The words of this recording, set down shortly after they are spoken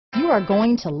are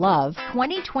going to love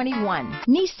 2021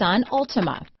 Nissan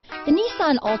Altima. The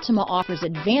Nissan Altima offers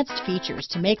advanced features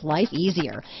to make life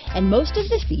easier, and most of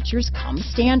the features come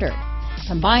standard.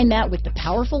 Combine that with the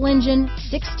powerful engine,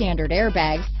 6 standard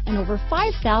airbags, and over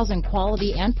 5,000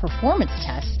 quality and performance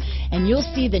tests, and you'll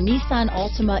see the Nissan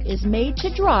Altima is made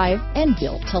to drive and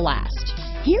built to last.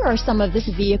 Here are some of this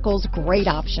vehicle's great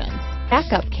options: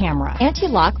 backup camera,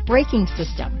 anti-lock braking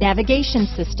system, navigation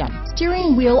system,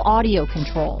 steering wheel audio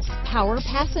controls, power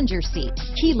passenger seat,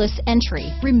 keyless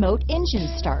entry, remote engine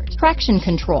start, traction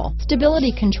control,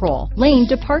 stability control, lane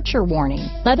departure warning,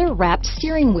 leather-wrapped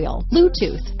steering wheel,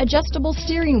 Bluetooth, adjustable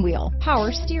steering wheel,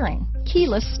 power steering,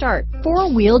 keyless start,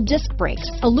 4-wheel disc brakes,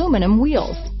 aluminum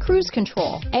wheels, cruise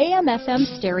control, AM/FM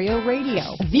stereo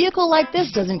radio. A vehicle like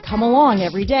this doesn't come along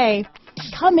every day.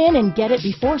 Come in and get it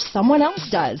before someone else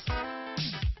does.